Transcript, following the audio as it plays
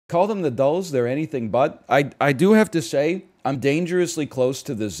Call them the dulls. They're anything but. I do have to say, I'm dangerously close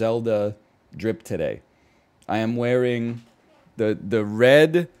to the Zelda drip today. I am wearing the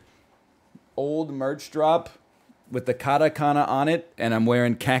red old merch drop with the katakana on it, and I'm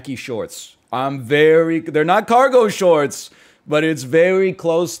wearing khaki shorts. They're not cargo shorts, but it's very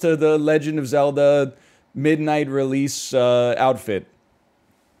close to the Legend of Zelda midnight release outfit.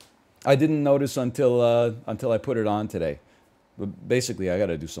 I didn't notice until I put it on today. But basically, I got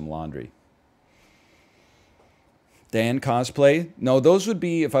to do some laundry. Dan cosplay? No, those would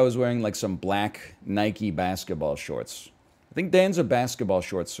be if I was wearing like some black Nike basketball shorts. I think Dan's a basketball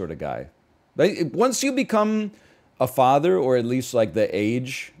shorts sort of guy. But once you become a father, or at least like the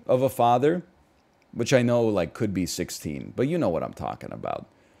age of a father, which I know like could be 16, but you know what I'm talking about.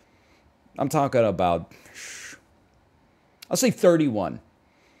 I'm talking about, I'll say 31.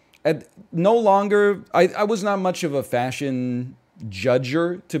 And no longer, I was not much of a fashion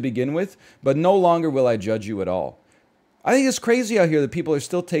judger to begin with, but no longer will I judge you at all. I think it's crazy out here that people are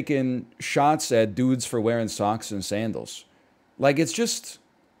still taking shots at dudes for wearing socks and sandals. Like, it's just,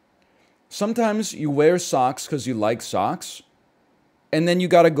 sometimes you wear socks because you like socks, and then you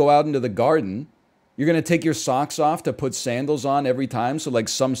got to go out into the garden. You're going to take your socks off to put sandals on every time so like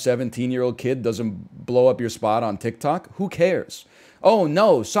some 17-year-old kid doesn't blow up your spot on TikTok. Who cares? Oh,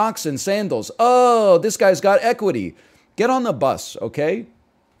 no, socks and sandals. Oh, this guy's got equity. Get on the bus, okay?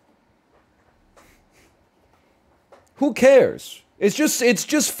 Who cares? It's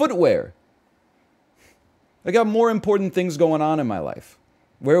just footwear. I got more important things going on in my life.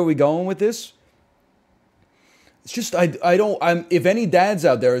 Where are we going with this? It's just, if any dads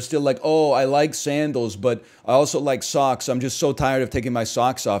out there are still like, oh, I like sandals, but I also like socks. I'm just so tired of taking my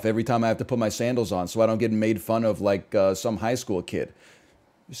socks off every time I have to put my sandals on so I don't get made fun of like some high school kid.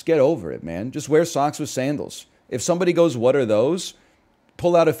 Just get over it, man. Just wear socks with sandals. If somebody goes, what are those?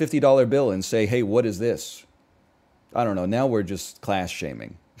 Pull out a $50 bill and say, hey, what is this? I don't know. Now we're just class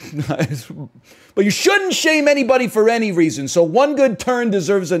shaming. But you shouldn't shame anybody for any reason. So one good turn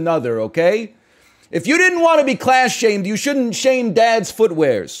deserves another, okay? If you didn't want to be class shamed, you shouldn't shame dad's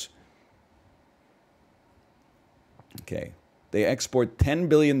footwears. Okay. They export $10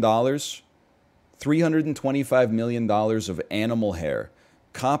 billion, $325 million of animal hair,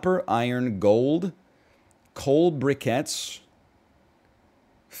 copper, iron, gold, coal briquettes,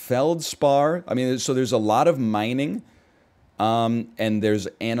 feldspar. I mean, so there's a lot of mining, and there's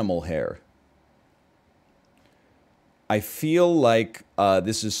animal hair. I feel like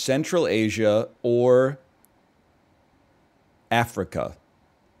this is Central Asia or Africa.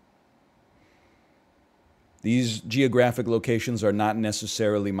 These geographic locations are not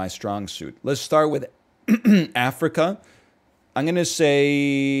necessarily my strong suit. Let's start with Africa. I'm going to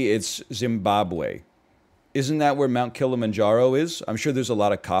say it's Zimbabwe. Isn't that where Mount Kilimanjaro is? I'm sure there's a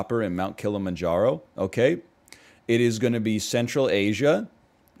lot of copper in Mount Kilimanjaro. Okay. It is going to be Central Asia.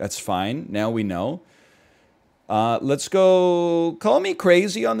 That's fine. Now we know. Let's go, call me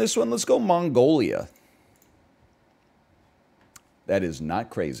crazy on this one. Let's go Mongolia. That is not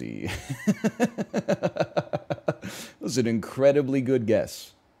crazy. That was an incredibly good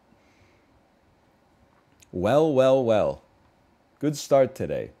guess. Well, well, well. Good start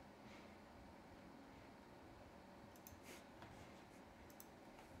today.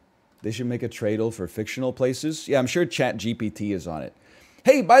 They should make a Tradle for fictional places. Yeah, I'm sure ChatGPT is on it.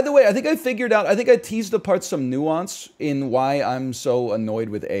 Hey, by the way, I think I figured out, I think I teased apart some nuance in why I'm so annoyed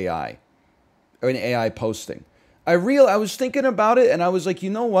with AI, or in AI posting. I was thinking about it, and I was like, you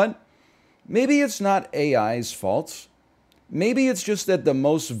know what? Maybe it's not AI's fault. Maybe it's just that the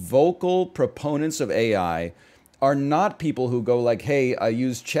most vocal proponents of AI are not people who go like, hey, I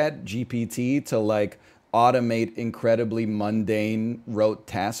use ChatGPT to like automate incredibly mundane, rote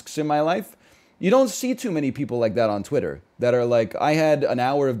tasks in my life. You don't see too many people like that on Twitter that are like, I had an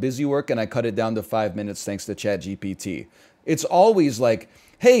hour of busy work and I cut it down to 5 minutes thanks to ChatGPT. It's always like,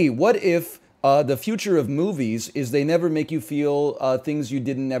 hey, what if the future of movies is they never make you feel things you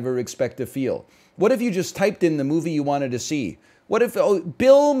didn't ever expect to feel? What if you just typed in the movie you wanted to see? What if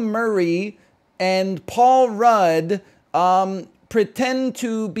Bill Murray and Paul Rudd pretend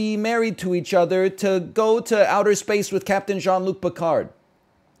to be married to each other to go to outer space with Captain Jean-Luc Picard?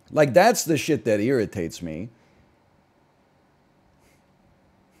 Like, that's the shit that irritates me.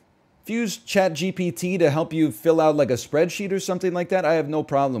 If you use ChatGPT to help you fill out like a spreadsheet or something like that, I have no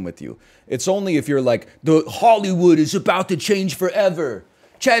problem with you. It's only if you're like, the Hollywood is about to change forever.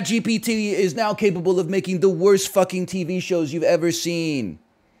 ChatGPT is now capable of making the worst fucking TV shows you've ever seen.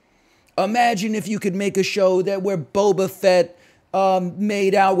 Imagine if you could make a show that where Boba Fett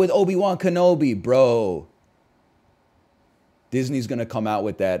made out with Obi-Wan Kenobi, bro. Disney's going to come out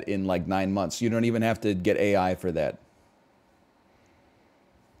with that in like 9 months. You don't even have to get AI for that.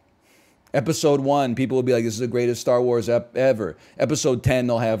 Episode 1, people will be like, this is the greatest Star Wars ever. Episode 10,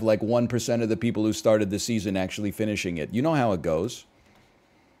 they'll have like 1% of the people who started the season actually finishing it. You know how it goes.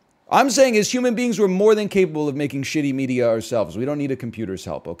 I'm saying as human beings, we're more than capable of making shitty media ourselves. We don't need a computer's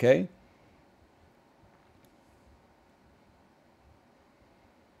help, okay?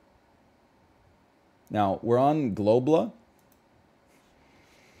 Now, we're on Globla.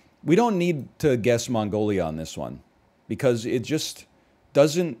 We don't need to guess Mongolia on this one because it just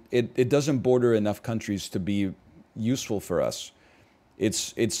doesn't, it doesn't border enough countries to be useful for us.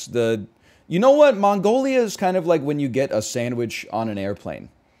 It's the, you know what? Mongolia is kind of like when you get a sandwich on an airplane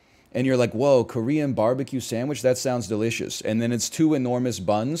and you're like, whoa, Korean barbecue sandwich? That sounds delicious. And then it's 2 enormous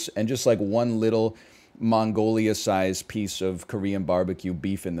buns and just like one little Mongolia-sized piece of Korean barbecue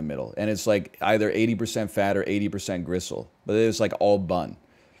beef in the middle. And it's like either 80% fat or 80% gristle. But it's like all bun.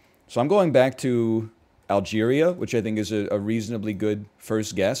 So I'm going back to Algeria, which I think is a reasonably good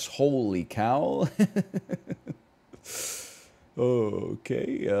first guess. Holy cow.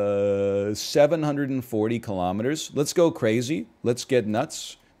 Okay. 740 kilometers. Let's go crazy. Let's get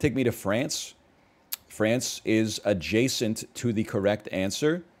nuts. Take me to France. France is adjacent to the correct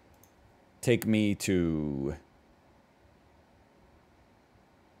answer. Take me to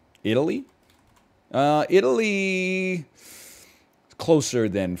Italy. Italy, closer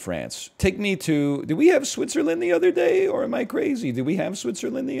than France. Take me to, did we have Switzerland the other day, or am I crazy? Did we have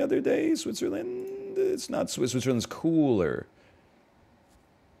Switzerland the other day? Switzerland, it's not Switzerland's cooler.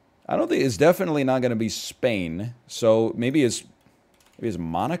 I don't think, it's definitely not going to be Spain. So maybe it's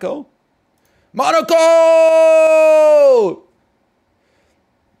Monaco? Monaco!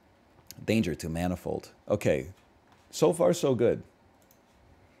 Danger to manifold. Okay, so far so good.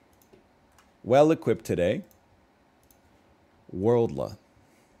 Well equipped today. Worldla.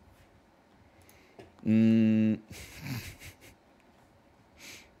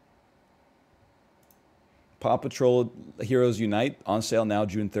 Paw Patrol Heroes Unite on sale now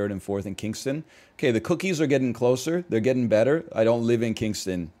June 3rd and 4th in Kingston. Okay, the cookies are getting closer. They're getting better. I don't live in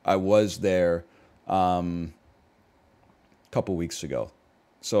Kingston. I was there a couple weeks ago.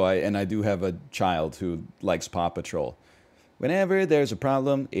 So I do have a child who likes Paw Patrol. Whenever there's a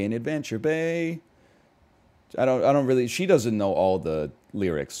problem in Adventure Bay, I don't really, she doesn't know all the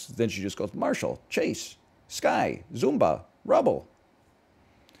lyrics. Then she just goes, Marshall, Chase, Sky, Zumba, Rubble.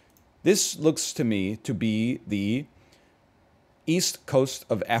 This looks to me to be the east coast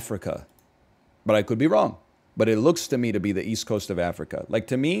of Africa. But I could be wrong. But it looks to me to be the east coast of Africa. Like,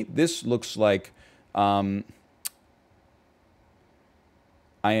 to me, this looks like,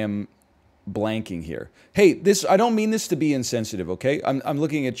 I am blanking here. Hey, this, I don't mean this to be insensitive, okay? I'm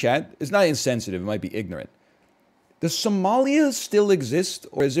looking at chat. It's not insensitive. It might be ignorant. Does Somalia still exist?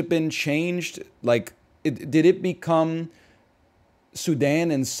 Or has it been changed? Like, did it become Sudan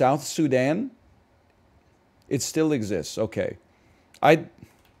and South Sudan? It still exists. Okay.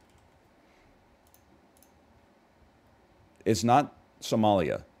 It's not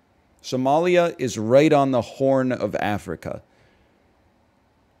Somalia. Somalia is right on the Horn of Africa.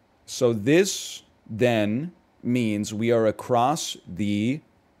 So this then means we are across the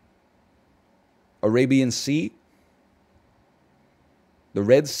Arabian Sea, the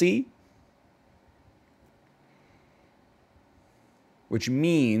Red Sea, which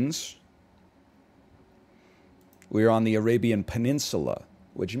means we're on the Arabian Peninsula,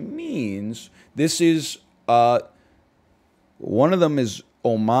 which means this is, one of them is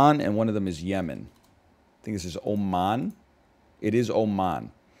Oman and one of them is Yemen. I think this is Oman. It is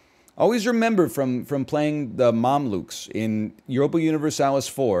Oman. Always remember from playing the Mamluks in Europa Universalis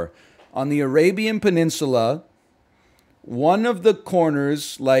 4, on the Arabian Peninsula, one of the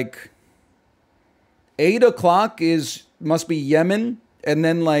corners, like 8 o'clock must be Yemen, and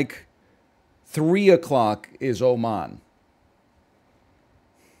then like 3 o'clock is Oman.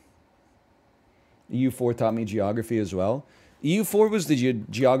 EU4 taught me geography as well. EU4 was the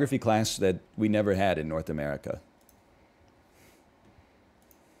geography class that we never had in North America.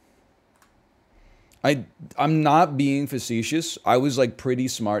 I'm not being facetious. I was like pretty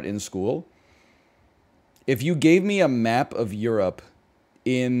smart in school. If you gave me a map of Europe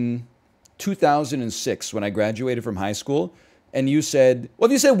in 2006 when I graduated from high school, and you said, well,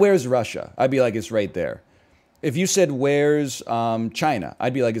 if you said, where's Russia? I'd be like, it's right there. If you said, where's China?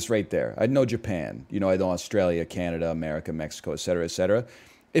 I'd be like, it's right there. I'd know Japan. You know, I know Australia, Canada, America, Mexico, et cetera, et cetera.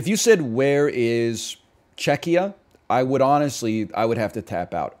 If you said, where is Czechia? I would have to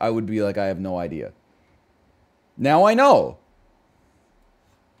tap out. I would be like, I have no idea. Now I know.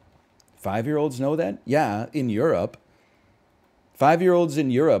 5-year-olds know that? Yeah, in Europe. 5-year-olds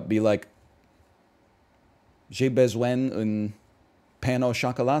in Europe be like, j'ai besoin un pain au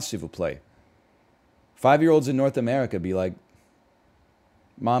chocolat, s'il vous plaît. 5-year-olds in North America be like,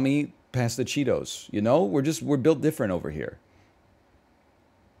 mommy, pass the Cheetos. You know, we're built different over here.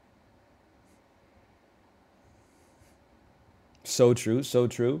 So true, so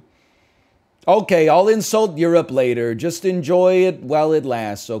true. Okay, I'll insult Europe later. Just enjoy it while it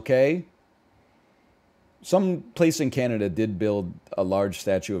lasts, okay? Some place in Canada did build a large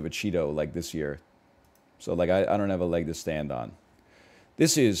statue of a Cheeto like this year. So like I don't have a leg to stand on.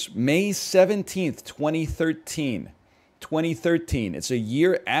 This is May 17th, 2013. 2013. It's a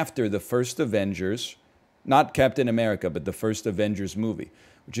year after the first Avengers, not Captain America, but the first Avengers movie,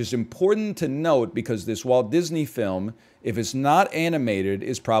 which is important to note because this Walt Disney film, if it's not animated,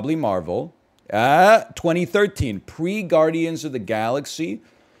 is probably Marvel. 2013, pre-Guardians of the Galaxy.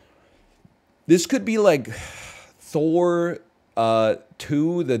 This could be like Thor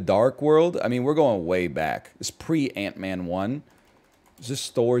 2, The Dark World. I mean, we're going way back. It's pre-Ant-Man 1. Is this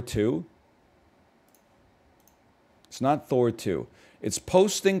Thor 2? It's not Thor 2. It's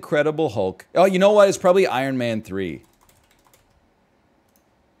post-Incredible Hulk. Oh, you know what? It's probably Iron Man 3.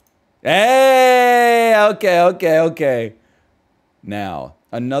 Hey! Okay. Now,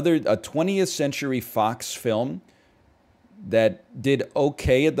 a 20th Century Fox film that did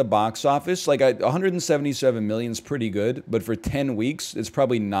okay at the box office. Like 177 million is pretty good, but for 10 weeks, it's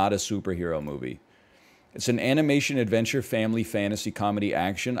probably not a superhero movie. It's an animation, adventure, family, fantasy, comedy,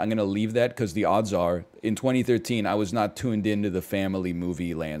 action. I'm going to leave that because the odds are, in 2013, I was not tuned into the family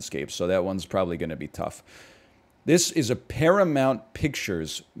movie landscape, so that one's probably going to be tough. This is a Paramount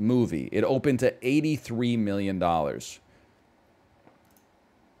Pictures movie. It opened to $83 million.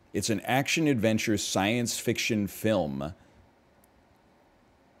 It's an action-adventure science fiction film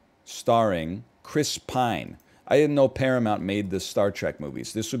starring Chris Pine. I didn't know Paramount made the Star Trek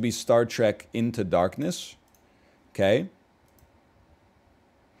movies. This would be Star Trek Into Darkness. Okay?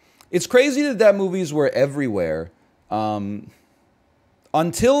 It's crazy that movies were everywhere until,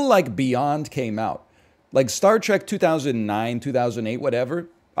 like, Beyond came out. Like, Star Trek 2009, 2008, whatever,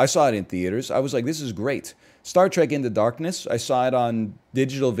 I saw it in theaters. I was like, this is great. Star Trek Into Darkness, I saw it on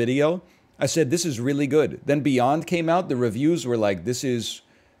digital video. I said, this is really good. Then Beyond came out. The reviews were like, this is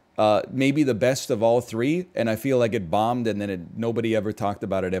maybe the best of all three. And I feel like it bombed, and then nobody ever talked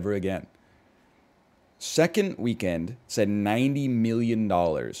about it ever again. Second weekend said $90 million.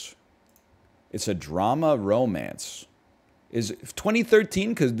 It's a drama romance. Is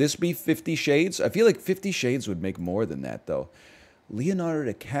 2013, could this be 50 Shades? I feel like 50 Shades would make more than that, though.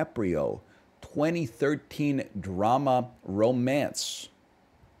 Leonardo DiCaprio, 2013 drama romance.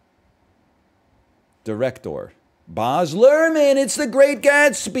 Director, Baz Luhrmann. It's The Great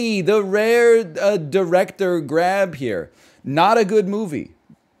Gatsby, the rare director grab here. Not a good movie.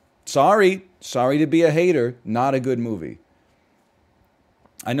 Sorry to be a hater. Not a good movie.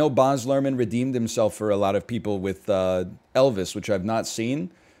 I know Baz Luhrmann redeemed himself for a lot of people with Elvis, which I've not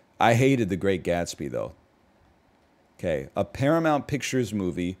seen. I hated The Great Gatsby, though. Okay, a Paramount Pictures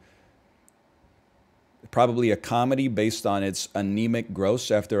movie. Probably a comedy based on its anemic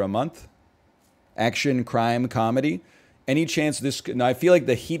gross after a month. Action, crime, comedy. Any chance this... Now, I feel like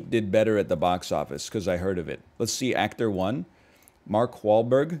The Heat did better at the box office because I heard of it. Let's see, Actor 1. Mark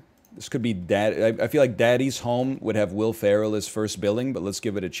Wahlberg. This could be Dad. I feel like Daddy's Home would have Will Ferrell as first billing, but let's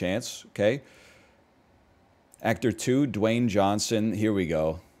give it a chance, okay? Actor 2, Dwayne Johnson. Here we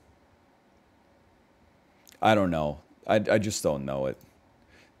go. I don't know. I just don't know it.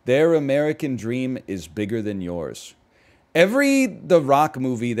 Their American Dream is Bigger Than Yours. Every The Rock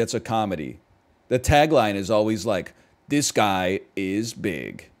movie that's a comedy, the tagline is always like, this guy is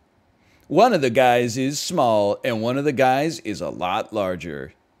big. One of the guys is small, and one of the guys is a lot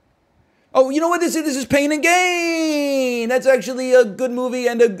larger. Oh, you know what this is? This is Pain and Gain. That's actually a good movie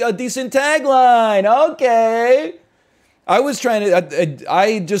and a decent tagline. Okay. I was trying to...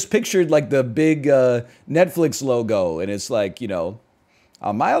 I just pictured like the big Netflix logo, and it's like, you know,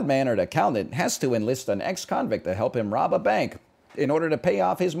 a mild-mannered accountant has to enlist an ex-convict to help him rob a bank in order to pay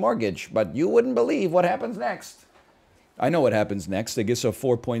off his mortgage, but you wouldn't believe what happens next. I know what happens next. It gets a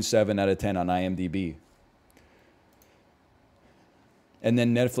 4.7 out of 10 on IMDb. And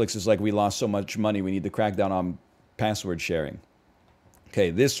then Netflix is like, we lost so much money, we need to crack down on password sharing. Okay,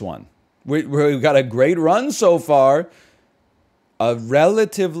 this one. We've got a great run so far. A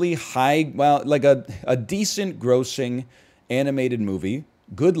relatively high, well, like a decent grossing animated movie.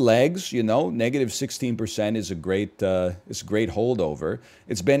 Good legs, you know. Negative 16% is a great holdover.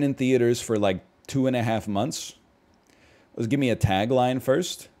 It's been in theaters for like 2.5 months. Let's give me a tagline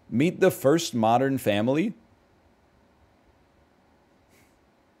first. Meet the first modern family.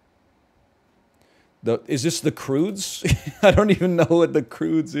 Is this the Croods? I don't even know what the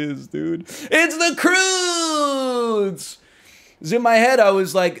Croods is, dude. It's the Croods! In my head, I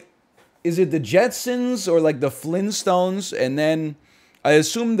was like, is it the Jetsons or like the Flintstones? And then I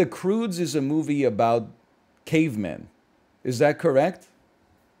assume the Croods is a movie about cavemen. Is that correct?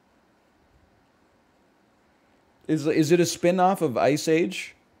 Is it a spin-off of Ice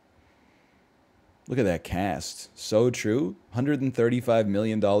Age? Look at that cast. So true. $135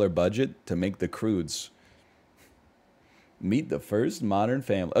 million budget to make the Croods. Meet the first modern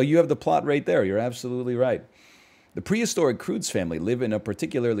family. Oh, you have the plot right there. You're absolutely right. The prehistoric Croods family live in a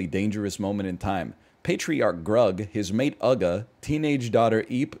particularly dangerous moment in time. Patriarch Grug, his mate Ugga, teenage daughter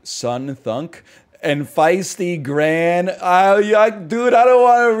Eep, son Thunk, and feisty Gran. Dude, I don't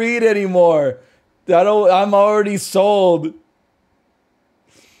want to read anymore. I'm already sold.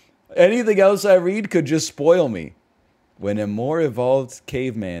 Anything else I read could just spoil me. When a more evolved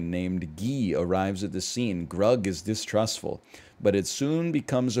caveman named Guy arrives at the scene, Grug is distrustful, but it soon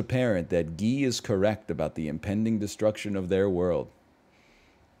becomes apparent that Guy is correct about the impending destruction of their world.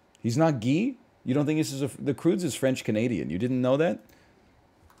 He's not Guy? You don't think this is the Croods is French-Canadian. You didn't know that?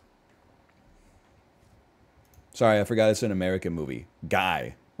 Sorry, I forgot it's an American movie.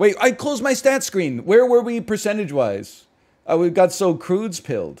 Guy. Wait, I closed my stat screen. Where were we percentage-wise? We got so Croods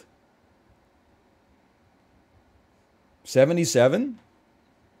pilled. 77?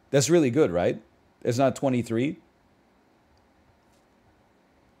 That's really good, right? It's not 23?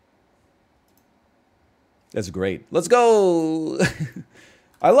 That's great. Let's go!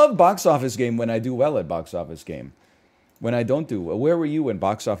 I love Box Office Game when I do well at Box Office Game. When I don't do well. Where were you when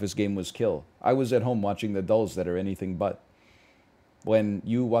Box Office Game was kill? I was at home watching the Dulls that are anything but. When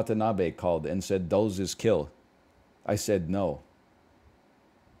you, Watanabe, called and said Dulls is kill, I said no.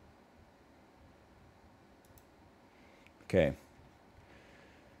 Okay.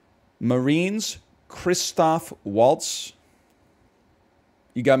 Marines, Christoph Waltz.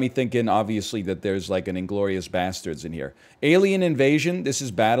 You got me thinking, obviously, that there's like an Inglourious Bastards in here. Alien Invasion, this is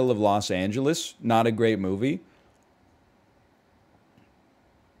Battle of Los Angeles. Not a great movie.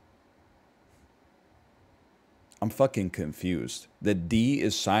 I'm fucking confused. The D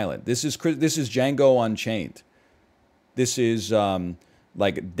is silent. This is Django Unchained. This is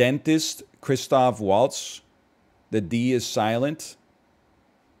like Dentist, Christoph Waltz. The D is silent.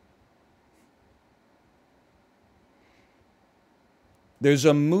 There's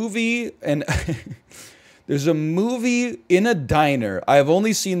a movie, and there's a movie in a diner. I've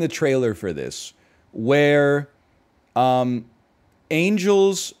only seen the trailer for this, where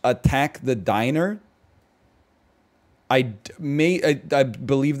angels attack the diner. I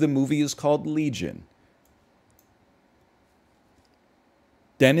believe the movie is called Legion.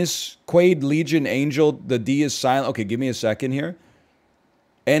 Dennis Quaid, Legion, Angel, the D is silent. Okay, give me a second here.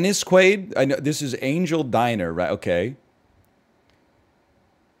 Ennis Quaid, I know this is Angel Diner, right? Okay.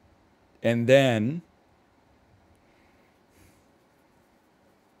 And then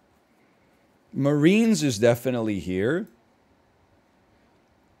Marines is definitely here.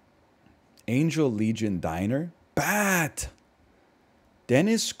 Angel Legion Diner. Bat.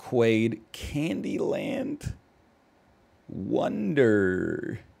 Dennis Quaid, Candyland.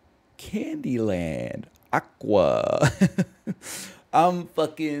 Wonder. Candyland. Aqua. I'm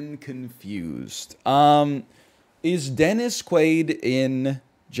fucking confused. Is Dennis Quaid in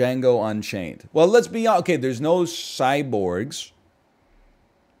Django Unchained? Well, let's be honest. Okay, there's no cyborgs.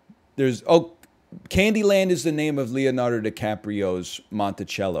 Candyland is the name of Leonardo DiCaprio's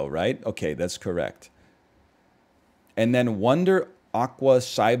Monticello, right? Okay, that's correct. And then Wonder, Aqua,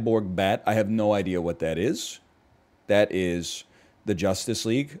 Cyborg, Bat. I have no idea what that is. That is the Justice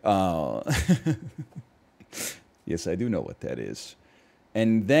League. Yes, I do know what that is.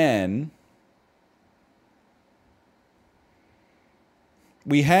 And then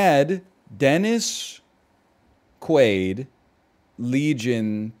we had Dennis Quaid,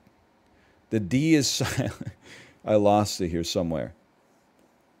 Legion. The D is silent. I lost it here somewhere.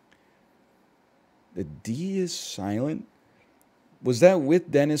 The D is silent? Was that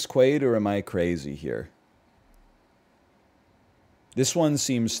with Dennis Quaid, or am I crazy here? This one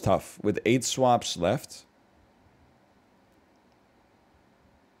seems tough. With 8 swaps left.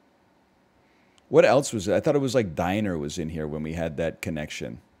 What else was it? I thought it was like Diner was in here when we had that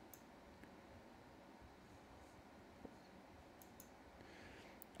connection.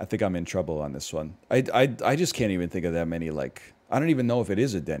 I think I'm in trouble on this one. I just can't even think of that many, like... I don't even know if it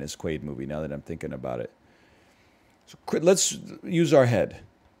is a Dennis Quaid movie now that I'm thinking about it. So let's use our head.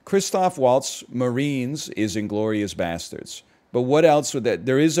 Christoph Waltz, Marines, is Inglourious Bastards. But what else would that...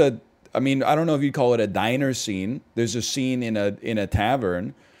 There is a... I mean, I don't know if you'd call it a diner scene. There's a scene in a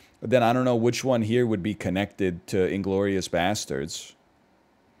tavern. But then I don't know which one here would be connected to Inglourious Bastards.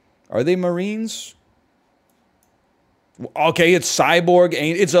 Are they Marines? Okay, it's Cyborg.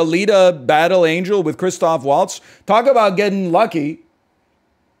 It's Alita Battle Angel with Christoph Waltz. Talk about getting lucky.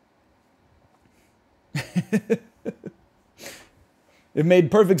 It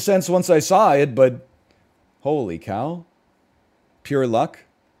made perfect sense once I saw it, but holy cow. Pure luck.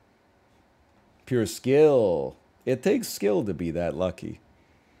 Pure skill. It takes skill to be that lucky.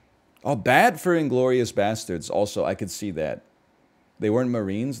 Oh, bad for Inglourious Bastards. Also, I could see that. They weren't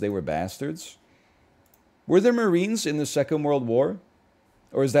Marines, they were bastards. Were there Marines in the Second World War?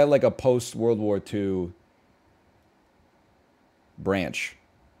 Or is that like a post-World War II branch?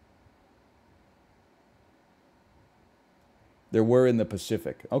 There were in the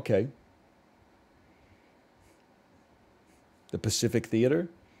Pacific. Okay. The Pacific Theater?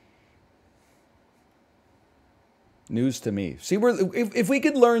 News to me. See, if we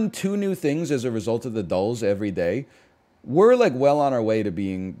could learn 2 new things as a result of the dulls every day, we're like well on our way to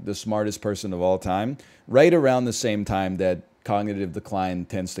being the smartest person of all time, right around the same time that cognitive decline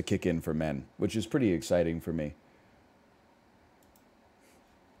tends to kick in for men, which is pretty exciting for me.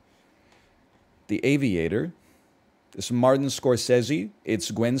 The Aviator. It's Martin Scorsese. It's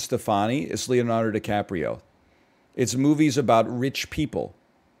Gwen Stefani. It's Leonardo DiCaprio. It's movies about rich people.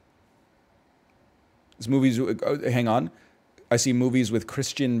 It's movies, hang on. I see movies with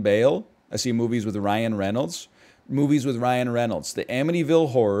Christian Bale. I see movies with Ryan Reynolds. Movies with Ryan Reynolds. The Amityville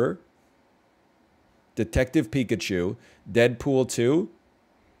Horror. Detective Pikachu. Deadpool 2.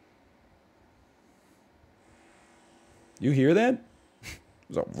 You hear that?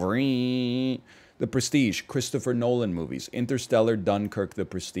 The Prestige, Christopher Nolan movies. Interstellar, Dunkirk, The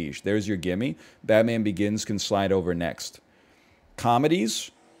Prestige. There's your gimme. Batman Begins can slide over next.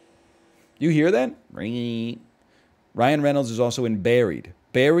 Comedies. You hear that? Ryan Reynolds is also in Buried.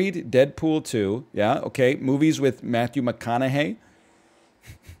 Buried, Deadpool 2. Yeah, okay. Movies with Matthew McConaughey.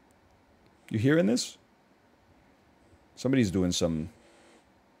 You hearing this? Somebody's doing some...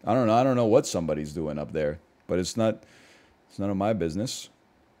 I don't know what somebody's doing up there. But it's none of my business.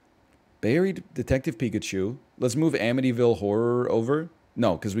 Buried, Detective Pikachu. Let's move Amityville Horror over.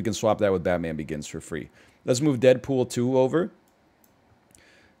 No, because we can swap that with Batman Begins for free. Let's move Deadpool 2 over.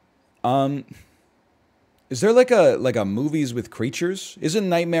 Is there like a movies with creatures? Isn't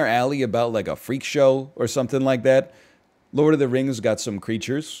Nightmare Alley about like a freak show or something like that? Lord of the Rings got some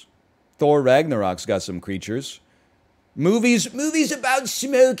creatures. Thor Ragnarok's got some creatures. Movies about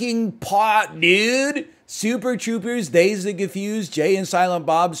smoking pot, dude. Super Troopers, Dazed and Confused, Jay and Silent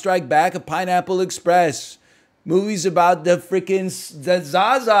Bob Strike Back, a Pineapple Express. Movies about the freaking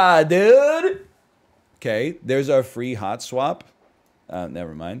Zaza, dude. Okay, there's our free hot swap.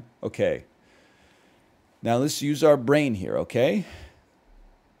 Never mind. Okay. Now let's use our brain here, okay?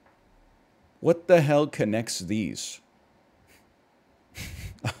 What the hell connects these?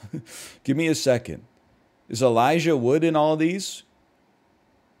 Give me a second. Is Elijah Wood in all these?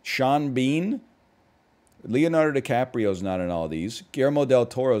 Sean Bean? Leonardo DiCaprio's not in all these. Guillermo del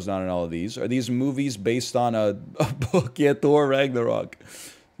Toro's not in all of these. Are these movies based on a book? Yeah, Thor Ragnarok.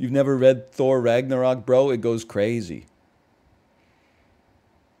 You've never read Thor Ragnarok, bro? It goes crazy.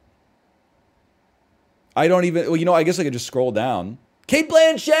 I don't even... Well, you know, I guess I could just scroll down. Cate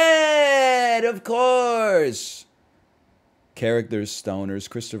Blanchett! Of course! Characters, stoners,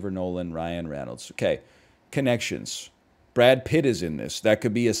 Christopher Nolan, Ryan Reynolds. Okay, connections. Brad Pitt is in this. That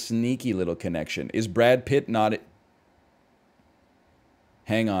could be a sneaky little connection. Is Brad Pitt not...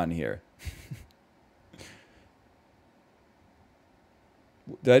 Hang on here.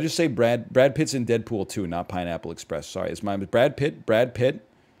 Did I just say Brad Pitt's in Deadpool 2, not Pineapple Express? Sorry, it's my... Brad Pitt.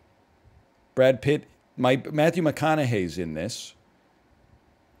 Matthew McConaughey's in this.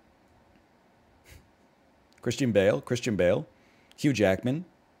 Christian Bale. Hugh Jackman.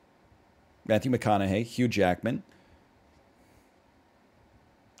 Matthew McConaughey. Hugh Jackman.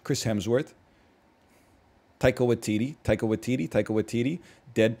 Chris Hemsworth. Taika Waititi.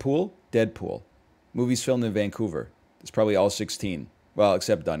 Deadpool. Movies filmed in Vancouver. It's probably all 16. Well,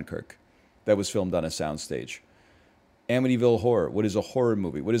 except Dunkirk. That was filmed on a soundstage. Amityville Horror. What is a horror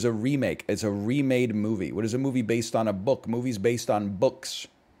movie? What is a remake? It's a remade movie. What is a movie based on a book? Movies based on books.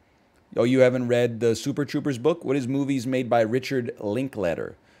 Oh, you haven't read the Super Troopers book? What is movies made by Richard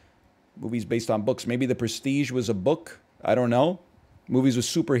Linklater? Movies based on books. Maybe The Prestige was a book? I don't know. Movies with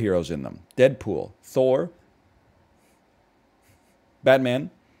superheroes in them. Deadpool. Thor.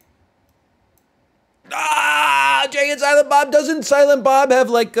 Batman. Jay and Silent Bob. Doesn't Silent Bob have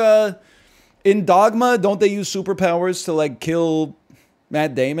like in Dogma, don't they use superpowers to like kill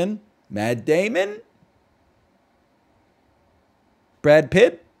Matt Damon? Brad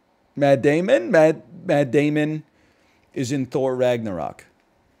Pitt? Matt Damon? Matt Damon is in Thor Ragnarok.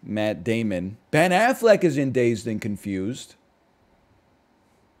 Matt Damon. Ben Affleck is in Dazed and Confused.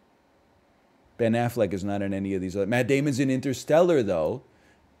 Ben Affleck is not in any of these other. Matt Damon's in Interstellar, though.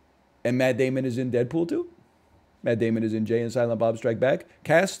 And Matt Damon is in Deadpool, too. Matt Damon is in Jay and Silent Bob Strike Back.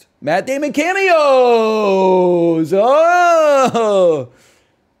 Cast. Matt Damon cameos! Oh!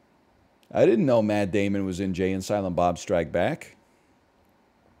 I didn't know Matt Damon was in Jay and Silent Bob Strike Back.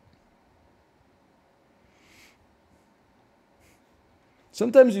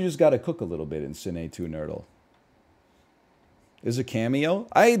 Sometimes you just got to cook a little bit in Cine 2 Nerdle. Is a cameo?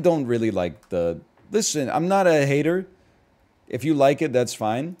 I don't really like the... Listen, I'm not a hater. If you like it, that's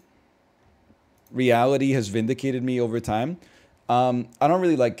fine. Reality has vindicated me over time. I don't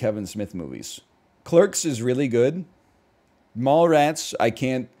really like Kevin Smith movies. Clerks is really good. Mallrats, I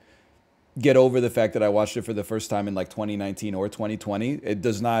can't get over the fact that I watched it for the first time in like 2019 or 2020. It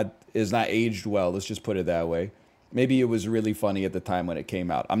is not aged well. Let's just put it that way. Maybe it was really funny at the time when it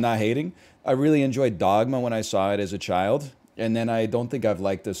came out. I'm not hating. I really enjoyed Dogma when I saw it as a child. And then I don't think I've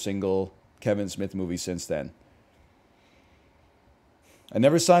liked a single Kevin Smith movie since then. I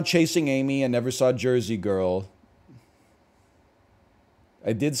never saw Chasing Amy. I never saw Jersey Girl.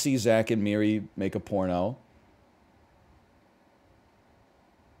 I did see Zach and Miri make a porno.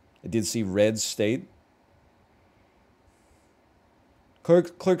 I did see Red State.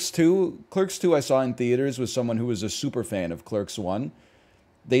 Clerks 2 I saw in theaters with someone who was a super fan of Clerks 1.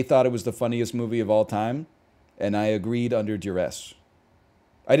 They thought it was the funniest movie of all time, and I agreed under duress.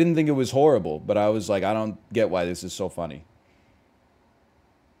 I didn't think it was horrible, but I was like, I don't get why this is so funny.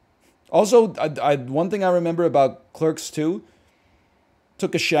 Also, one thing I remember about Clerks 2,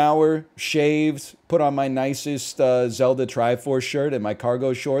 took a shower, shaved, put on my nicest Zelda Triforce shirt and my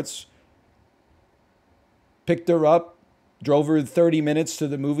cargo shorts, picked her up, drove her 30 minutes to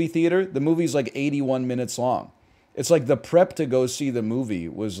the movie theater. The movie's like 81 minutes long. It's like the prep to go see the movie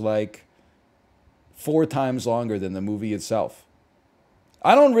was like 4 times longer than the movie itself.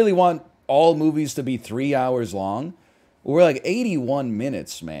 I don't really want all movies to be 3 hours long. We're like 81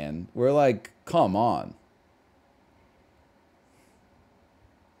 minutes, man. We're like, come on.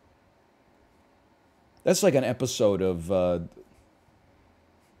 That's like an episode of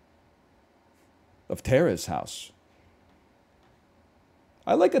Terrace House.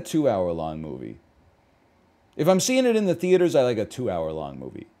 I like a 2-hour-long movie. If I'm seeing it in the theaters, I like a 2-hour-long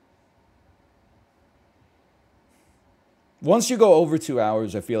movie. Once you go over 2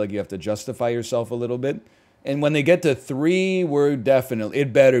 hours, I feel like you have to justify yourself a little bit. And when they get to 3, we're definitely...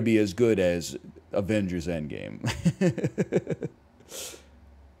 It better be as good as Avengers Endgame.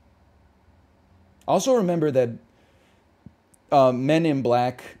 Also remember that Men in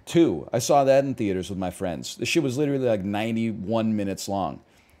Black 2, I saw that in theaters with my friends. The shit was literally like 91 minutes long.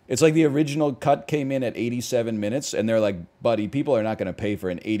 It's like the original cut came in at 87 minutes, and they're like, buddy, people are not going to pay for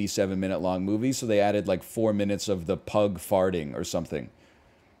an 87-minute long movie, so they added like 4 minutes of the pug farting or something.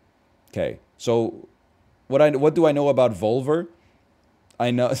 Okay, so what do I know about Volver?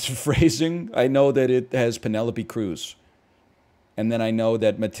 I know it's phrasing. I know that it has Penelope Cruz. And then I know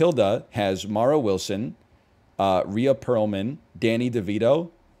that Matilda has Mara Wilson, Rhea Perlman, Danny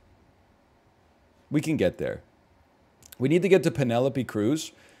DeVito. We can get there. We need to get to Penelope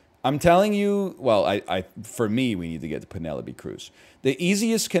Cruz. I'm telling you, well, for me, we need to get to Penelope Cruz. The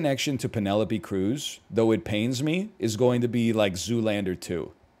easiest connection to Penelope Cruz, though it pains me, is going to be like Zoolander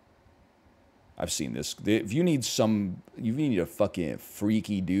 2. I've seen this. If you need a fucking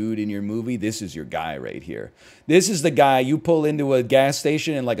freaky dude in your movie, this is your guy right here. This is the guy you pull into a gas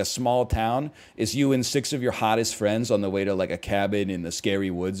station in like a small town. It's you and 6 of your hottest friends on the way to like a cabin in the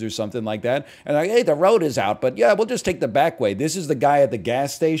scary woods or something like that. And like, hey, the road is out, but yeah, we'll just take the back way. This is the guy at the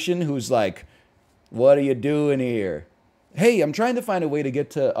gas station who's like, what are you doing here? Hey, I'm trying to find a way to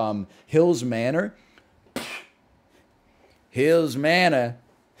get to Hills Manor. Hills Manor.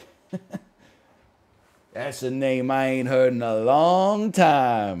 That's a name I ain't heard in a long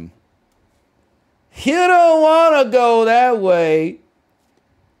time. You don't want to go that way.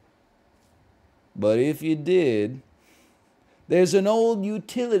 But if you did, there's an old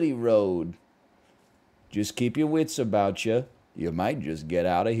utility road. Just keep your wits about you. You might just get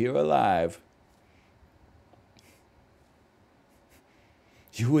out of here alive.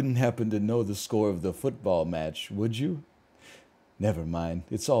 You wouldn't happen to know the score of the football match, would you? Never mind.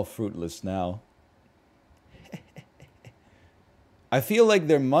 It's all fruitless now. I feel like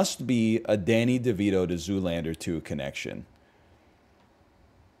there must be a Danny DeVito to Zoolander 2 connection.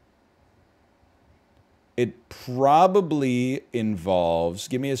 It probably involves,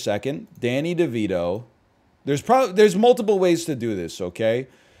 give me a second, Danny DeVito. There's multiple ways to do this, okay?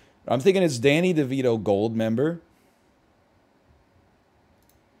 I'm thinking it's Danny DeVito Gold member.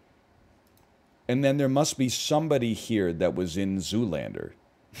 And then there must be somebody here that was in Zoolander.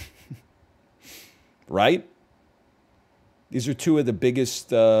 Right? These are two of the biggest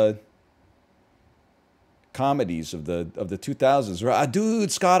comedies of the 2000s. Right?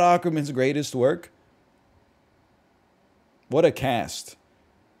 Dude, Scott Aukerman's greatest work. What a cast.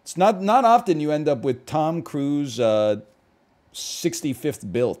 It's not often you end up with Tom Cruise 65th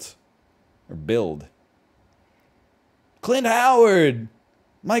build. Clint Howard.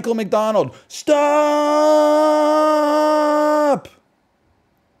 Michael McDonald. Stop!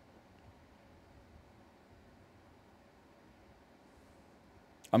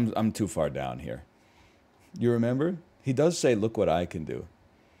 I'm too far down here. You remember? He does say, look what I can do.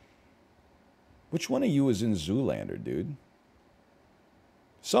 Which one of you was in Zoolander, dude?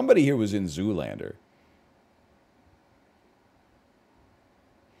 Somebody here was in Zoolander.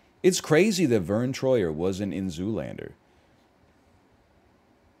 It's crazy that Vern Troyer wasn't in Zoolander.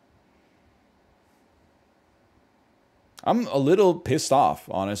 I'm a little pissed off,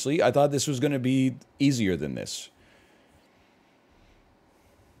 honestly. I thought this was going to be easier than this.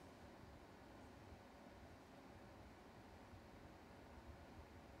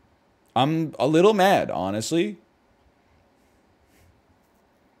 I'm a little mad, honestly.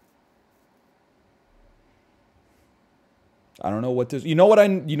 I don't know what this. You know what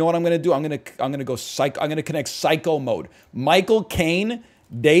I'm gonna do? I'm gonna go psych. I'm gonna connect psycho mode. Michael Caine,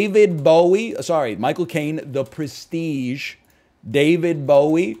 David Bowie. Sorry, Michael Caine, The Prestige, David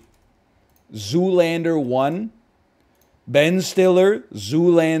Bowie, Zoolander 1, Ben Stiller,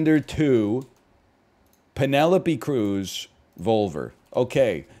 Zoolander 2, Penelope Cruz, Volver.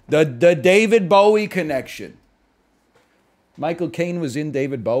 Okay, the David Bowie connection. Michael Caine was in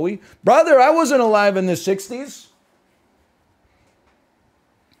David Bowie. Brother, I wasn't alive in the 60s.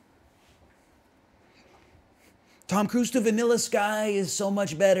 Tom Cruise to Vanilla Sky is so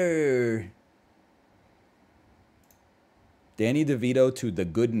much better. Danny DeVito to The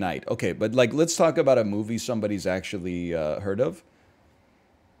Good Night. Okay, but like, let's talk about a movie somebody's actually heard of.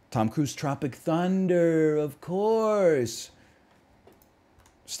 Tom Cruise, Tropic Thunder, of course.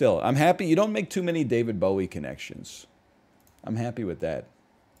 Still, I'm happy. You don't make too many David Bowie connections. I'm happy with that.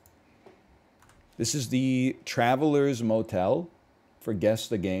 This is the Traveler's Motel for Guess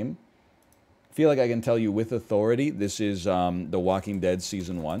the Game. I feel like I can tell you with authority, this is The Walking Dead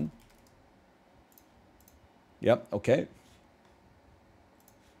Season 1. Yep, okay.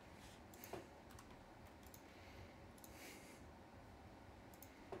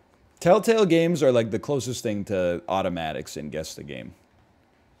 Telltale games are like the closest thing to automatics in Guess the Game.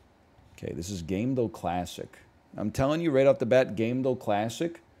 Okay, this is Gamedle Classic. I'm telling you right off the bat, Gamedle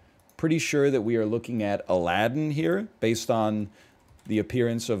Classic. Pretty sure that we are looking at Aladdin here, based on the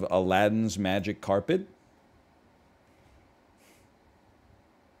appearance of Aladdin's magic carpet.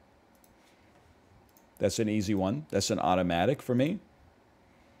 That's an easy one. That's an automatic for me.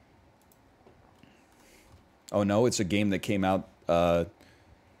 Oh no, it's a game that came out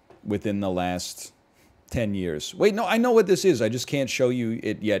within the last 10 years. Wait, no, I know what this is. I just can't show you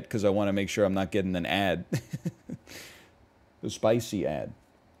it yet because I want to make sure I'm not getting an ad. The spicy ad.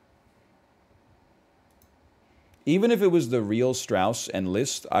 Even if it was the real Strauss and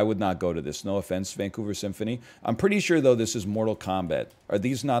Liszt, I would not go to this. No offense, Vancouver Symphony. I'm pretty sure, though, this is Mortal Kombat. Are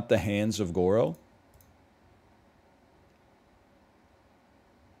these not the hands of Goro?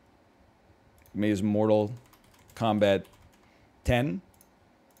 Maybe it's Mortal Kombat 10?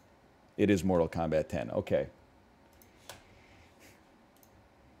 It is Mortal Kombat 10. Okay. I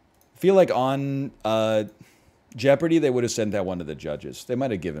feel like on Jeopardy, they would have sent that one to the judges. They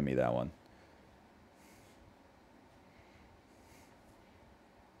might have given me that one.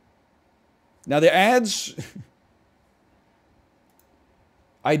 Now, the ads...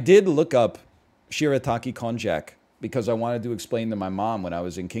 I did look up shirataki konjac because I wanted to explain to my mom when I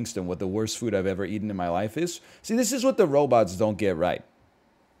was in Kingston what the worst food I've ever eaten in my life is. See, this is what the robots don't get right.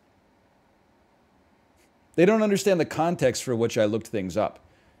 They don't understand the context for which I looked things up.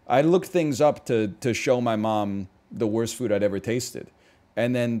 I looked things up to show my mom the worst food I'd ever tasted.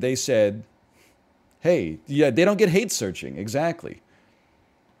 And then they said, hey, yeah, they don't get hate searching. Exactly.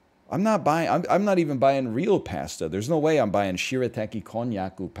 I'm not even buying real pasta. There's no way I'm buying shirataki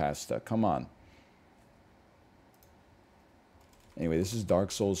konjaku pasta. Come on. Anyway, this is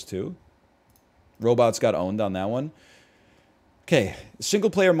Dark Souls 2. Robots got owned on that one. Okay, single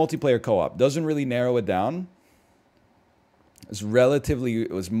player, multiplayer co-op. Doesn't really narrow it down.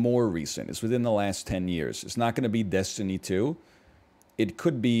 It was more recent. It's within the last 10 years. It's not going to be Destiny 2. It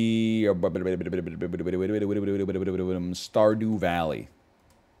could be Stardew Valley.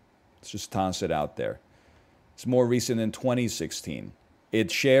 Let's just toss it out there. It's more recent than 2016.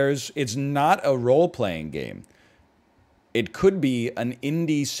 It's not a role-playing game. It could be an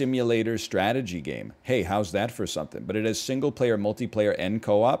indie simulator strategy game. Hey, how's that for something? But it has single-player, multiplayer, and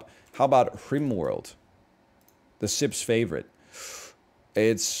co-op. How about Rimworld? The SIP's favorite.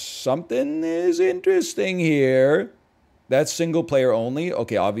 It's something is interesting here. That's single-player only.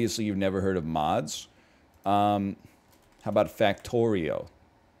 Okay, obviously you've never heard of mods. How about Factorio?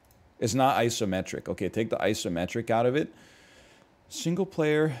 It's not isometric. Okay, take the isometric out of it. Single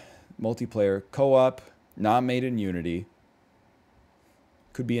player, multiplayer, co-op, not made in Unity.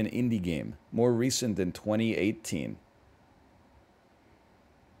 Could be an indie game. More recent than 2018.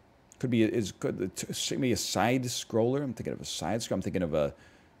 Could be be a side scroller. I'm thinking of a side scroller. I'm thinking of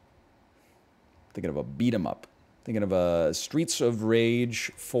a beat 'em up. Thinking of a Streets of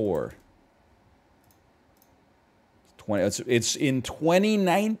Rage 4. It's in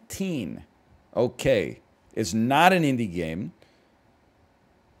 2019. Okay. It's not an indie game.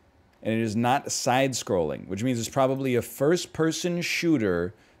 And it is not side-scrolling, which means it's probably a first-person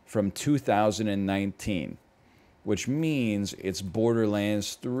shooter from 2019. Which means it's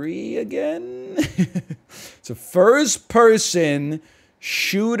Borderlands 3 again? It's a first-person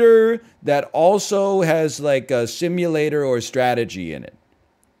shooter that also has like a simulator or strategy in it.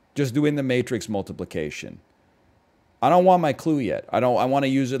 Just doing the matrix multiplication. I don't want my clue yet. I want to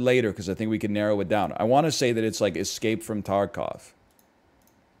use it later because I think we can narrow it down. I want to say that it's like Escape from Tarkov.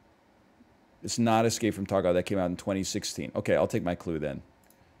 It's not Escape from Tarkov. That came out in 2016. Okay, I'll take my clue then.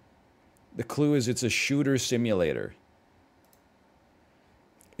 The clue is it's a shooter simulator.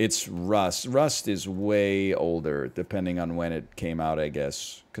 It's Rust. Rust is way older, depending on when it came out, I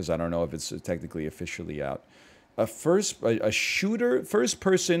guess. Because I don't know if it's technically officially out. A first-person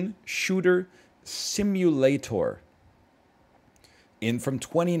shooter simulator. From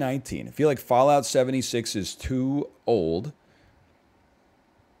 2019. I feel like Fallout 76 is too old.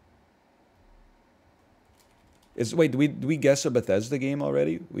 Wait, did we guess a Bethesda game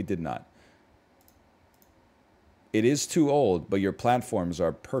already? We did not. It is too old, but your platforms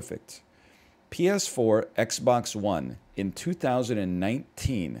are perfect. PS4, Xbox One in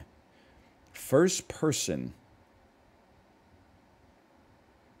 2019. First person.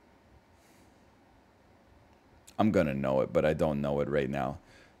 I'm going to know it, but I don't know it right now.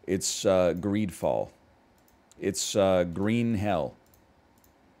 It's Greedfall. It's Green Hell.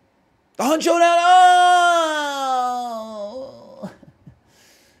 On Showdown! Oh!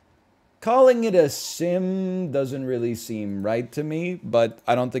 Calling it a sim doesn't really seem right to me, but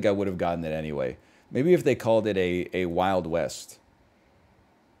I don't think I would have gotten it anyway. Maybe if they called it a Wild West,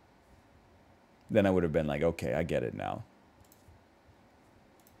 then I would have been like, okay, I get it now.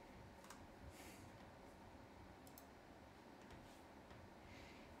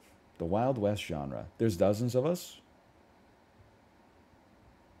 The Wild West genre. There's dozens of us.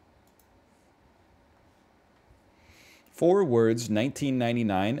 Four words,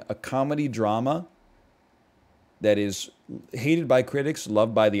 1999, a comedy drama that is hated by critics,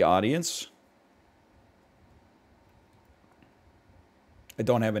 loved by the audience. I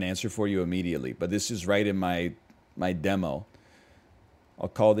don't have an answer for you immediately, but this is right in my demo. I'll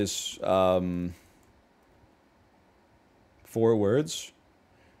call this 4 words.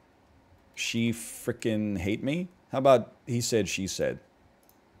 She frickin' hate me? How about he said, she said?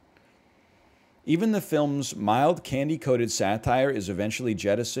 Even the film's mild, candy-coated satire is eventually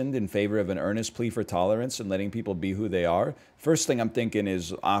jettisoned in favor of an earnest plea for tolerance and letting people be who they are. First thing I'm thinking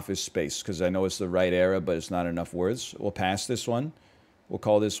is Office Space, because I know it's the right era, but it's not enough words. We'll pass this one. We'll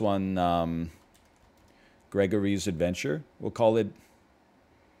call this one Gregory's Adventure. We'll call it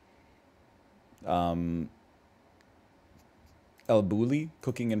El Bulli,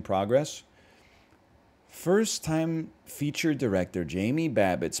 Cooking in Progress. First-time feature director Jamie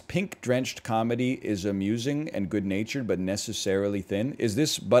Babbitt's pink-drenched comedy is amusing and good-natured but necessarily thin. Is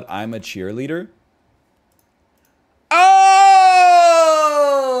this But I'm a Cheerleader?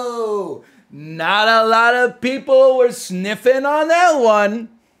 Oh! Not a lot of people were sniffing on that one.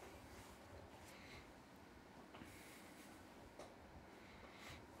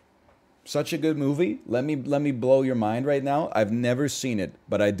 Such a good movie. Let me blow your mind right now. I've never seen it,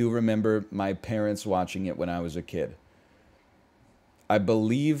 but I do remember my parents watching it when I was a kid. I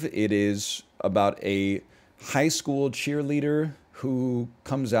believe it is about a high school cheerleader who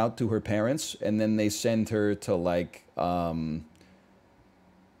comes out to her parents, and then they send her to like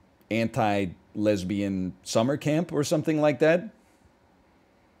anti-lesbian summer camp or something like that,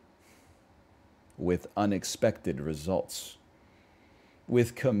 with unexpected results.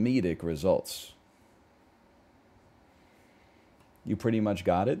 With comedic results. You pretty much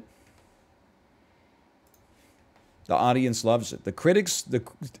got it. The audience loves it. The critics, the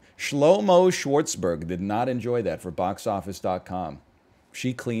Shlomo Schwartzberg did not enjoy that for boxoffice.com.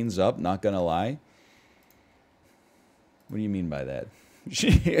 She cleans up, not gonna lie. What do you mean by that?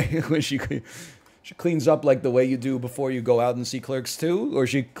 She cleans up like the way you do before you go out and see Clerks 2? Or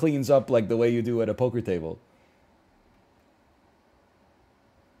she cleans up like the way you do at a poker table?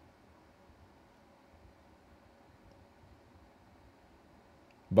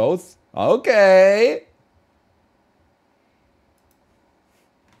 Both? Okay.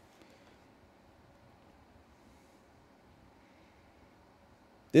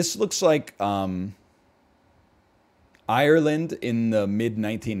 This looks like Ireland in the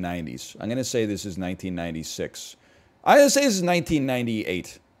mid-1990s. I'm going to say this is 1996. I'm going to say this is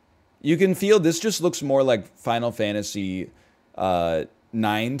 1998. You can feel this just looks more like Final Fantasy 9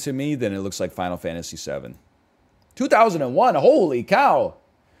 to me than it looks like Final Fantasy 7. 2001, holy cow.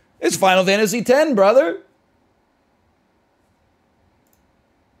 It's Final Fantasy 10, brother.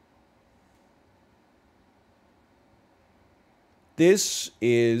 This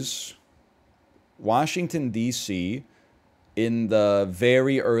is Washington, D.C. in the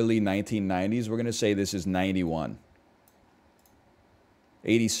very early 1990s. We're going to say this is 91.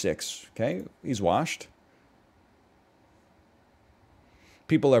 86, okay? He's washed.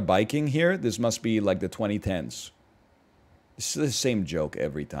 People are biking here. This must be like the 2010s. It's the same joke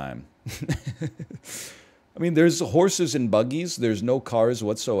every time. I mean, there's horses and buggies. There's no cars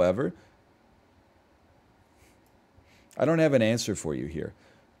whatsoever. I don't have an answer for you here.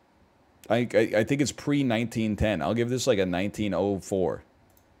 I think it's pre-1910. I'll give this like a 1904.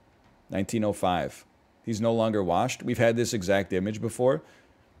 1905. He's no longer washed. We've had this exact image before.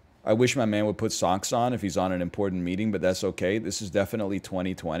 I wish my man would put socks on if he's on an important meeting, but that's okay. This is definitely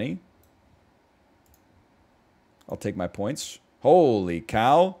 2020. I'll take my points. Holy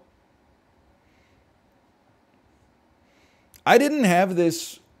cow. I didn't have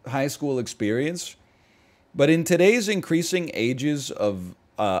this high school experience, but in today's increasing ages of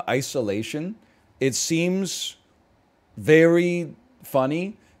isolation, it seems very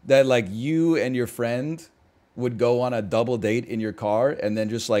funny that like you and your friend would go on a double date in your car and then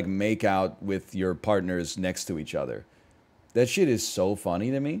just like make out with your partners next to each other. That shit is so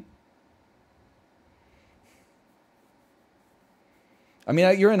funny to me. I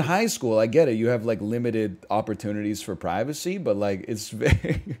mean, you're in high school. I get it. You have like limited opportunities for privacy, but like it's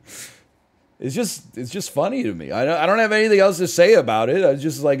very, it's just funny to me. I don't have anything else to say about it. I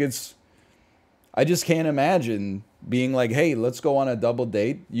just like I just can't imagine being like, hey, let's go on a double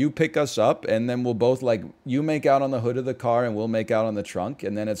date. You pick us up, and then we'll both like you make out on the hood of the car, and we'll make out on the trunk,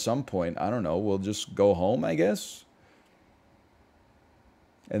 and then at some point, I don't know, we'll just go home, I guess.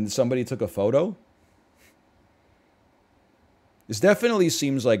 And somebody took a photo. This definitely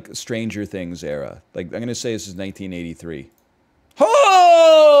seems like Stranger Things era. Like, I'm going to say this is 1983.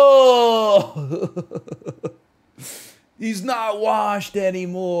 Oh! He's not washed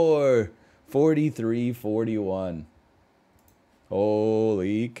anymore. 43-41.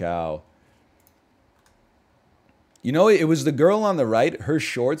 Holy cow. You know, it was the girl on the right. Her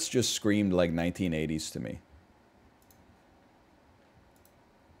shorts just screamed like 1980s to me.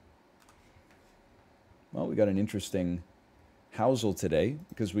 Well, we got an interesting Housel today,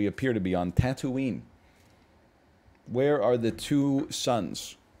 because we appear to be on Tatooine. Where are the two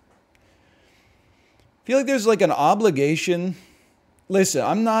sons? I feel like there's like an obligation. Listen,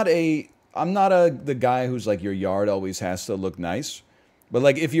 I'm not the guy who's like your yard always has to look nice. But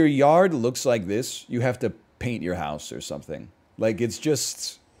like if your yard looks like this, you have to paint your house or something. Like it's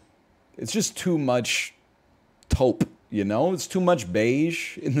just too much taupe, you know? It's too much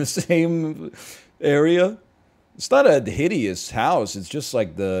beige in the same area. It's not a hideous house. It's just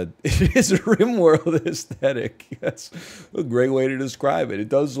like it is RimWorld aesthetic. That's a great way to describe it. It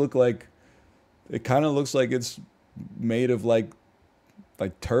does look like, it kind of looks like it's made of like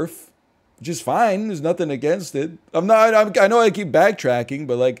turf, which is fine. There's nothing against it. I know I keep backtracking,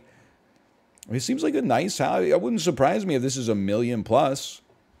 but like, it seems like a nice house. It wouldn't surprise me if this is $1 million plus.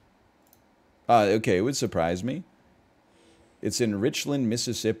 Okay, it would surprise me. It's in Richland,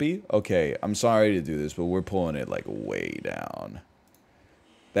 Mississippi. Okay, I'm sorry to do this, but we're pulling it like way down.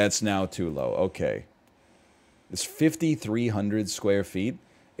 That's now too low. Okay. It's 5,300 square feet.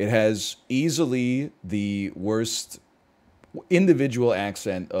 It has easily the worst individual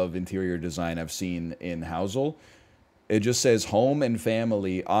accent of interior design I've seen in Housel. It just says home and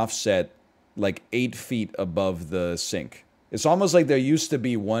family offset like 8 feet above the sink. It's almost like there used to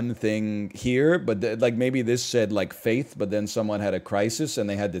be one thing here, but like maybe this said like faith, but then someone had a crisis and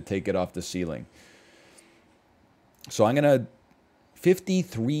they had to take it off the ceiling. So I'm going to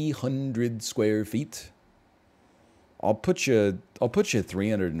 5,300 square feet. I'll put you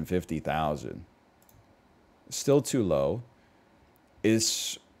 350,000. Still too low.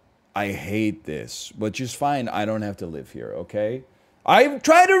 I hate this, but just fine. I don't have to live here, okay? I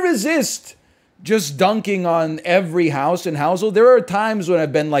try to resist just dunking on every house and household. There are times when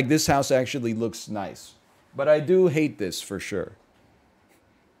I've been like, this house actually looks nice. But I do hate this for sure.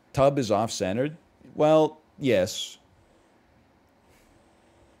 Tub is off-centered? Well, yes.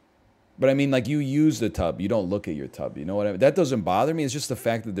 But I mean, like, you use the tub. You don't look at your tub. You know what I mean? That doesn't bother me. It's just the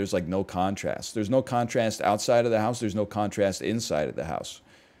fact that there's, like, no contrast. There's no contrast outside of the house. There's no contrast inside of the house.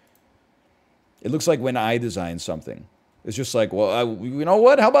 It looks like when I design something. It's just like, well, you know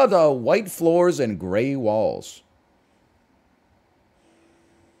what? How about white floors and gray walls?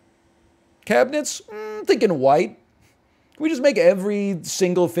 Cabinets? Thinking white. Can we just make every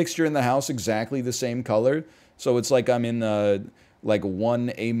single fixture in the house exactly the same color? So it's like I'm in like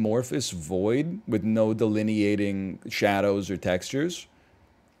one amorphous void with no delineating shadows or textures.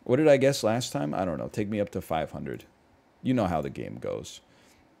 What did I guess last time? I don't know. Take me up to 500. You know how the game goes.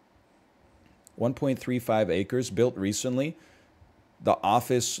 1.35 acres, built recently. The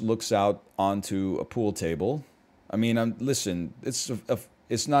office looks out onto a pool table. I mean, listen,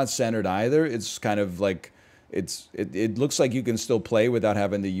 it's not centered either. It's kind of like, it looks like you can still play without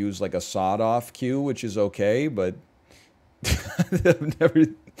having to use like a sawed-off cue, which is okay, but I've never...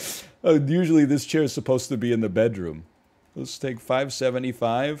 usually this chair is supposed to be in the bedroom. Let's take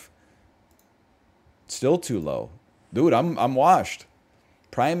 575. Still too low. Dude, I'm washed.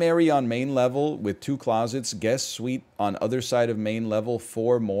 Primary on main level with 2 closets. Guest suite on other side of main level.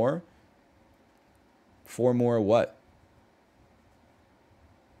 4 more. 4 more what?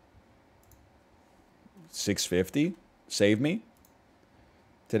 650? Save me?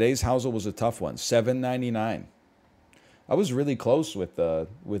 Today's housel was a tough one. $799. I was really close with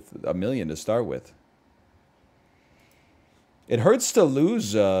 $1 million to start with. It hurts to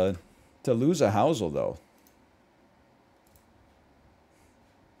lose a housel though.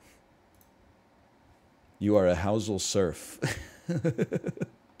 You are a housel serf.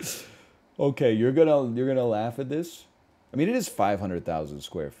 Okay, you're gonna laugh at this. I mean, it is 500,000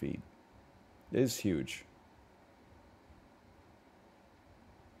 square feet. It is huge.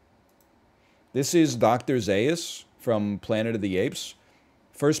 This is Dr. Zaius from Planet of the Apes.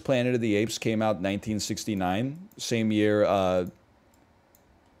 First Planet of the Apes came out in 1969. Same year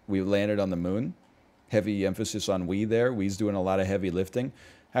we landed on the moon. Heavy emphasis on we there. We's doing a lot of heavy lifting.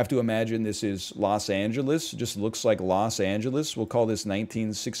 Have to imagine this is Los Angeles. It just looks like Los Angeles. We'll call this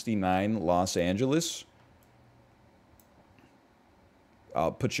 1969 Los Angeles.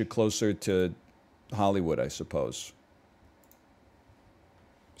 I'll put you closer to Hollywood, I suppose.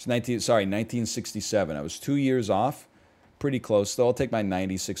 It's 1967. I was 2 years off. Pretty close, though. I'll take my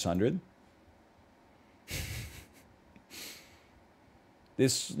 9,600.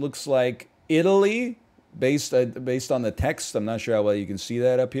 This looks like Italy, based on the text. I'm not sure how well you can see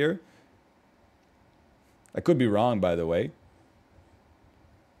that up here. I could be wrong, by the way.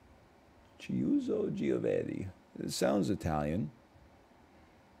 Chiuso Giovanni. It sounds Italian.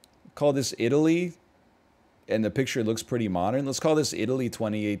 Call this Italy, and the picture looks pretty modern. Let's call this Italy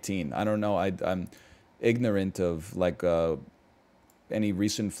 2018. I don't know. I'm ignorant of like any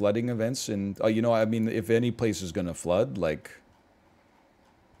recent flooding events, and you know, I mean, if any place is gonna flood, like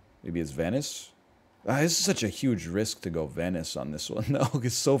maybe it's Venice. This is such a huge risk to go Venice on this one. No,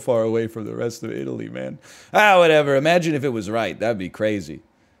 it's so far away from the rest of Italy, man. Whatever. Imagine if it was right. That'd be crazy.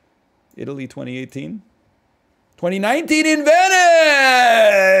 Italy 2018. 2019 in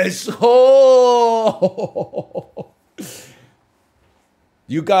Venice! Oh!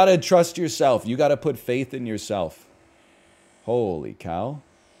 You gotta trust yourself. You gotta put faith in yourself. Holy cow.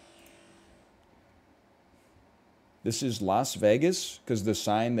 This is Las Vegas, because the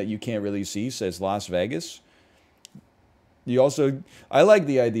sign that you can't really see says Las Vegas. You also, I like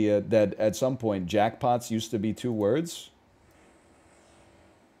the idea that at some point jackpots used to be 2 words.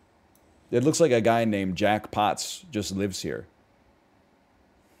 It looks like a guy named Jack Potts just lives here.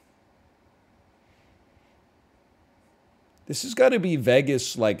 This has got to be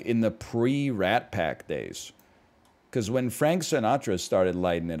Vegas like in the pre-Rat Pack days. Because when Frank Sinatra started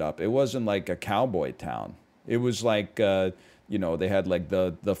lighting it up, it wasn't like a cowboy town. It was like, you know, they had like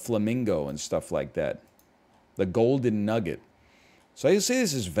the flamingo and stuff like that. The Golden Nugget. So I say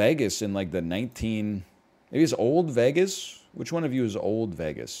this is Vegas in like the maybe it's Old Vegas? Which one of you is Old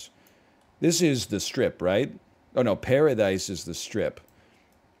Vegas? This is the Strip, right? Oh no, Paradise is the Strip.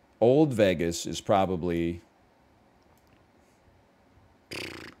 Old Vegas is probably,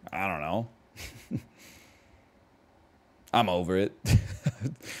 I don't know. I'm over it.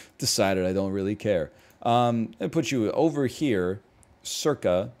 Decided I don't really care. I put you over here,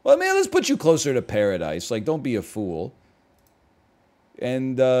 circa. Well, man, let's put you closer to paradise. Like, don't be a fool.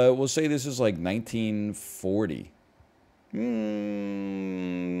 And we'll say this is like 1940.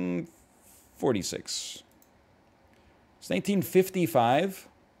 46. It's 1955.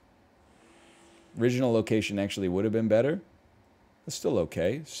 Original location actually would have been better. It's still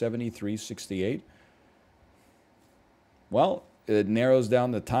okay. 7368. Well, it narrows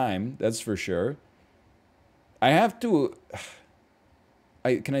down the time, that's for sure. I have to...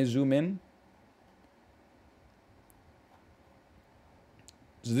 Can I zoom in?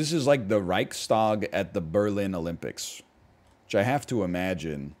 So this is like the Reichstag at the Berlin Olympics, which I have to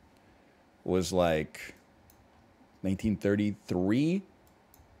imagine was like 1933.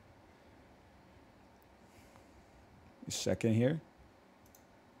 A second here.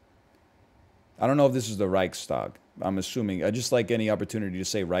 I don't know if this is the Reichstag. I'm assuming. I just like any opportunity to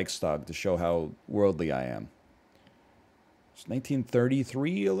say Reichstag to show how worldly I am. It's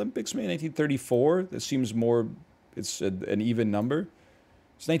 1933 Olympics, maybe 1934. That seems more, it's an even number.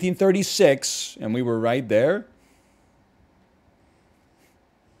 It's 1936, and we were right there.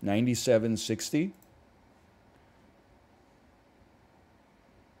 9760.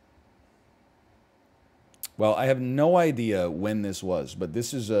 Well, I have no idea when this was, but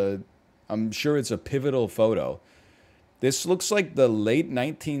this is I'm sure it's a pivotal photo. This looks like the late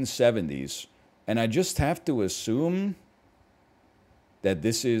 1970s, and I just have to assume that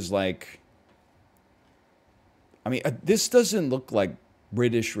this is like, I mean, this doesn't look like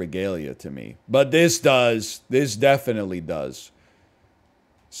British regalia to me, but this does. This definitely does.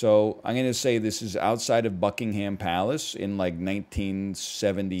 So I'm going to say this is outside of Buckingham Palace in like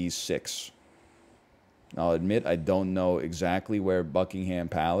 1976. I'll admit I don't know exactly where Buckingham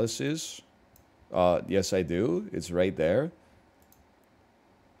Palace is. Yes, I do. It's right there.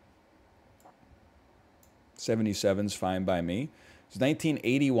 77's fine by me. It's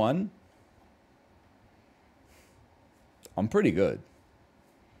 1981. I'm pretty good.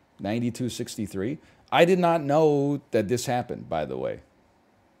 9263. I did not know that this happened, by the way.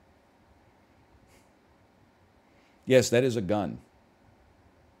 Yes, that is a gun.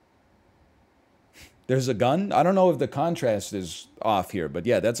 There's a gun? I don't know if the contrast is off here, but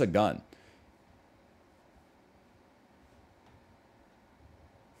yeah, that's a gun.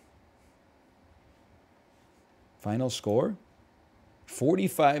 Final score?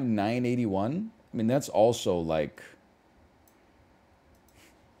 45,981. I mean, that's also like...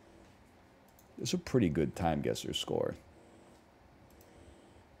 It's a pretty good time guesser score.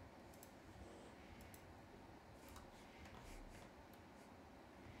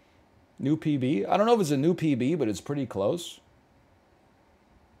 New PB? I don't know if it's a new PB, but it's pretty close.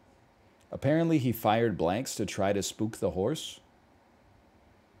 Apparently he fired blanks to try to spook the horse.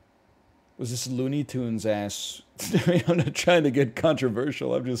 Was this Looney Tunes ass? I'm not trying to get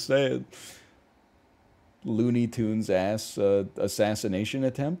controversial, I'm just saying. Looney Tunes ass assassination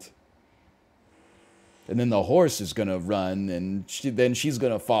attempt? And then the horse is gonna run, and then she's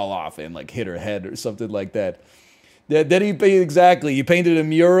gonna fall off and like hit her head or something like that. Then he painted a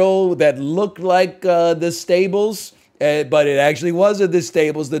mural that looked like the stables, but it actually wasn't the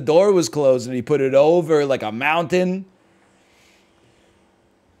stables. The door was closed, and he put it over like a mountain.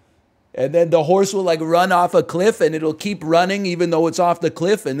 And then the horse will like run off a cliff, and it'll keep running even though it's off the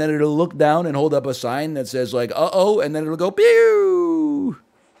cliff, and then it'll look down and hold up a sign that says like, uh-oh, and then it'll go, pew!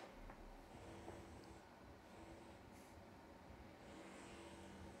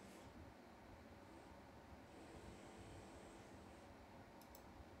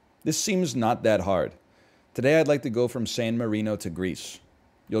 This seems not that hard. Today I'd like to go from San Marino to Greece.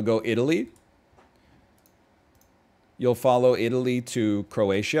 You'll go Italy. You'll follow Italy to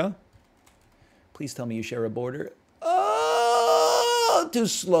Croatia. Please tell me you share a border. Oh, to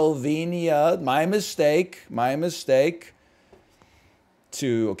Slovenia. My mistake. My mistake.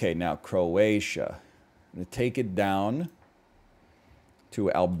 Okay, now Croatia. I'm going to take it down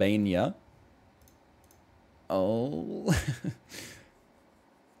to Albania. Oh.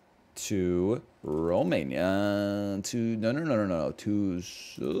 To Romania, no, to,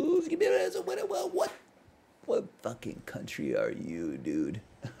 what fucking country are you, dude?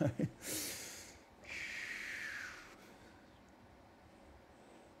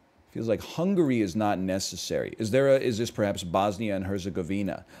 Feels like Hungary is not necessary. Is this perhaps Bosnia and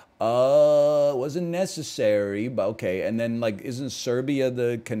Herzegovina? It wasn't necessary, but okay. And then, like, isn't Serbia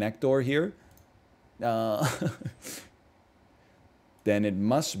the connector here? Then it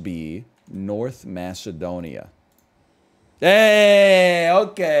must be North Macedonia. Hey,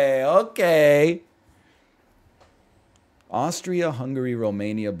 okay. Austria, Hungary,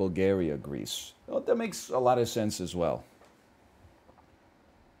 Romania, Bulgaria, Greece. Well, that makes a lot of sense as well.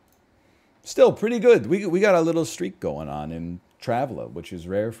 Still pretty good. We got a little streak going on in Traveler, which is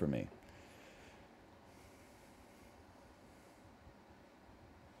rare for me.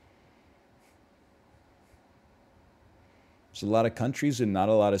 There's a lot of countries and not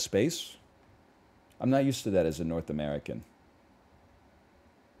a lot of space. I'm not used to that as a North American.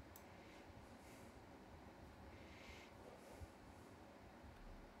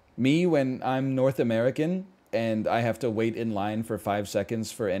 Me, when I'm North American and I have to wait in line for 5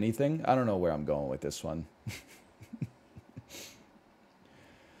 seconds for anything, I don't know where I'm going with this one.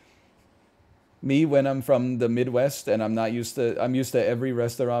 Me, when I'm from the Midwest and I'm used to every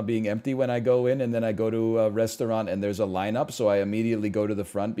restaurant being empty when I go in, and then I go to a restaurant and there's a lineup, so I immediately go to the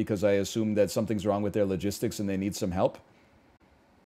front because I assume that something's wrong with their logistics and they need some help.